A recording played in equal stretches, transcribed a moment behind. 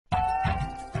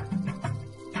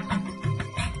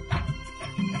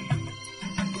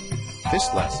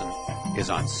This lesson is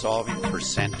on solving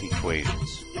percent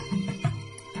equations.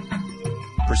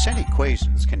 Percent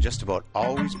equations can just about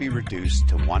always be reduced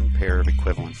to one pair of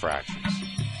equivalent fractions.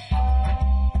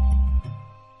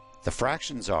 The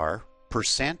fractions are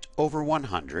percent over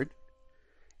 100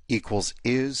 equals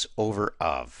is over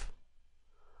of.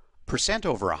 Percent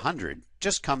over 100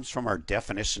 just comes from our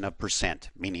definition of percent,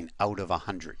 meaning out of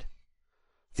 100.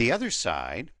 The other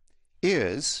side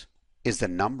is the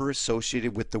number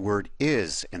associated with the word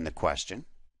is in the question,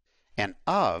 and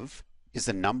of is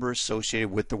the number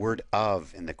associated with the word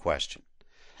of in the question.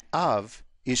 Of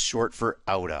is short for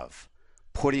out of,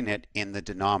 putting it in the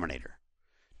denominator.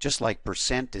 Just like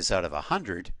percent is out of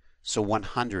 100, so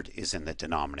 100 is in the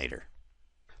denominator.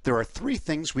 There are three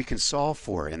things we can solve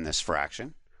for in this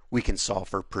fraction. We can solve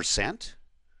for percent,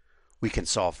 we can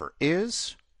solve for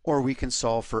is, or we can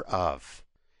solve for of.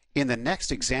 In the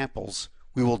next examples,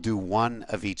 we will do one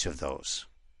of each of those.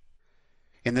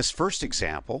 In this first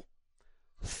example,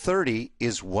 30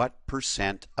 is what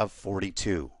percent of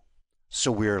 42? So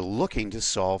we are looking to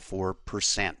solve for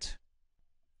percent.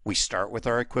 We start with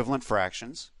our equivalent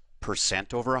fractions.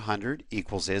 Percent over 100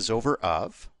 equals is over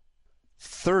of.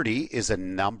 30 is a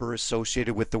number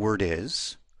associated with the word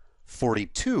is.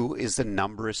 42 is the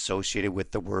number associated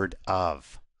with the word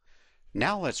of.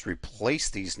 Now let's replace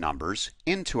these numbers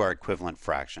into our equivalent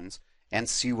fractions and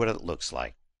see what it looks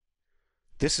like.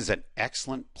 This is an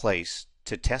excellent place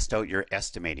to test out your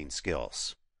estimating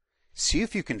skills. See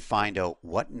if you can find out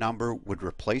what number would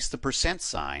replace the percent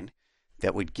sign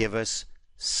that would give us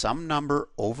some number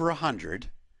over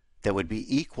 100 that would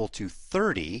be equal to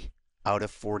 30 out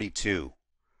of 42.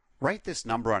 Write this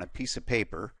number on a piece of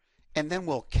paper and then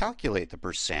we'll calculate the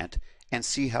percent and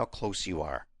see how close you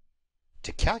are.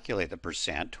 To calculate the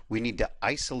percent, we need to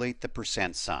isolate the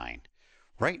percent sign.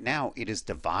 Right now it is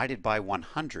divided by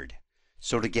 100.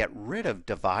 So to get rid of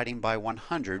dividing by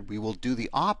 100, we will do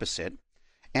the opposite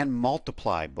and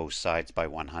multiply both sides by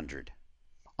 100.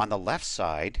 On the left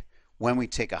side, when we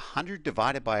take 100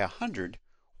 divided by 100,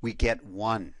 we get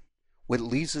 1, which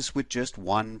leaves us with just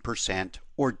 1%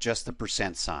 or just the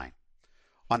percent sign.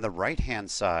 On the right hand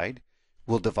side,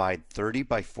 we'll divide 30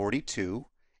 by 42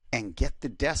 and get the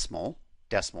decimal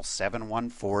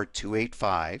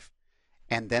 714285,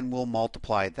 and then we'll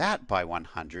multiply that by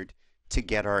 100 to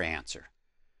get our answer.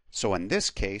 So in this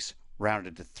case,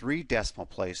 rounded to 3 decimal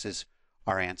places,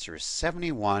 our answer is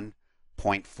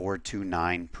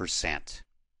 71.429%.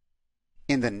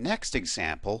 In the next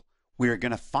example, we are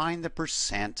going to find the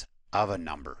percent of a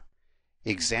number.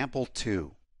 Example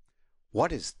 2.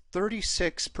 What is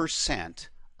 36%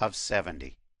 of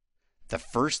 70? The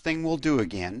first thing we'll do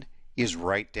again is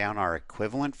write down our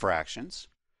equivalent fractions.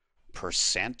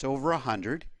 Percent over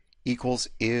 100 equals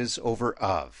is over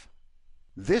of.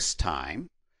 This time,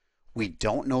 we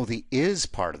don't know the is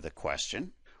part of the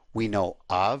question. We know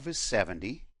of is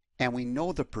 70, and we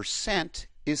know the percent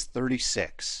is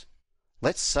 36.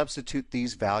 Let's substitute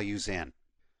these values in.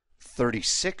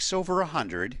 36 over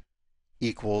 100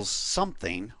 equals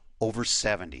something over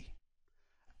 70.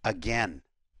 Again,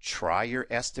 try your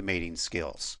estimating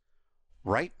skills.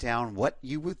 Write down what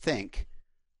you would think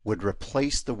would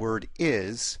replace the word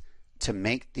is to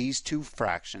make these two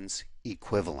fractions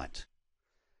equivalent.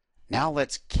 Now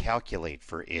let's calculate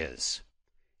for is.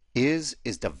 Is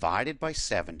divided by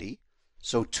 70,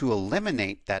 so to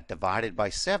eliminate that divided by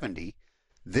 70,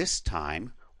 this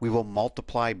time we will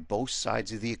multiply both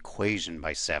sides of the equation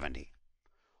by 70.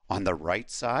 On the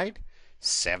right side,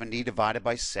 70 divided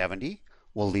by 70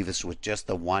 will leave us with just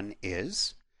the one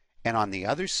is, and on the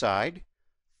other side,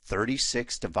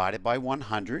 36 divided by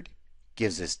 100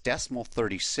 gives us decimal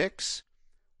 36.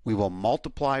 We will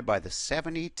multiply by the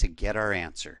 70 to get our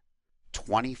answer,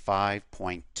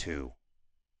 25.2.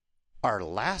 Our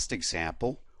last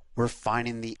example, we're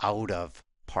finding the out of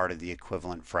part of the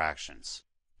equivalent fractions.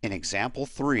 In example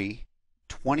 3,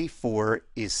 24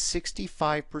 is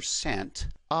 65%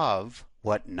 of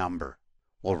what number?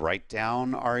 We'll write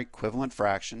down our equivalent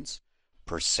fractions.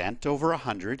 Percent over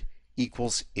 100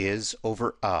 equals is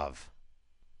over of.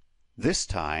 This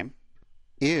time,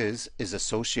 is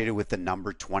associated with the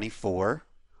number 24.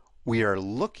 We are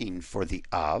looking for the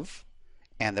of,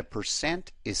 and the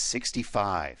percent is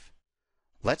 65.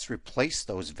 Let's replace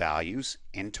those values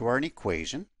into our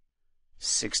equation.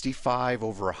 65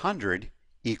 over 100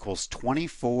 equals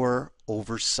 24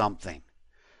 over something.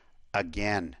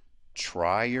 Again,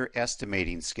 try your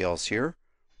estimating skills here.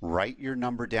 Write your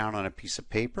number down on a piece of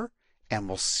paper and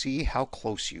we'll see how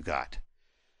close you got.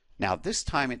 Now this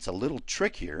time it's a little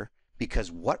trickier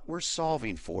because what we're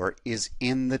solving for is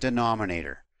in the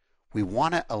denominator. We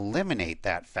want to eliminate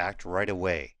that fact right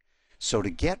away. So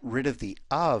to get rid of the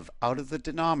of out of the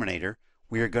denominator,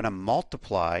 we are going to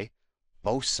multiply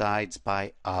both sides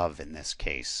by of in this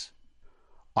case.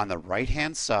 On the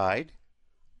right-hand side,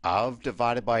 of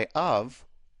divided by of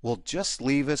will just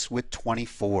leave us with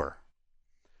 24.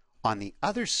 On the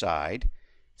other side,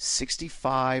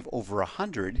 65 over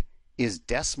 100 is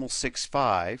decimal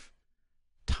 65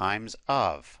 times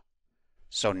of.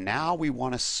 So now we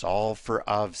want to solve for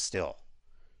of still.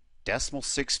 Decimal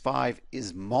 65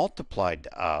 is multiplied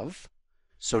to of,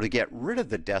 so to get rid of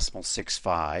the decimal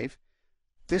 65,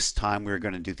 this time we're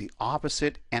going to do the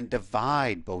opposite and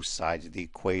divide both sides of the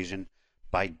equation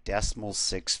by decimal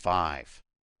 65.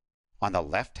 On the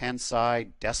left-hand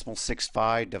side, decimal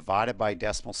 65 divided by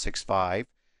decimal 65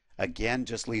 again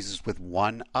just leaves us with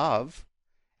 1 of,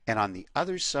 and on the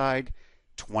other side,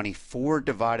 24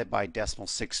 divided by decimal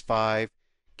 65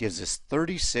 gives us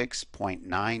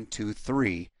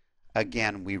 36.923.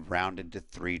 Again, we rounded to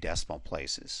 3 decimal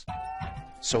places.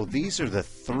 So these are the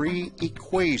 3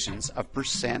 equations of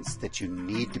percents that you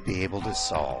need to be able to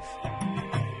solve.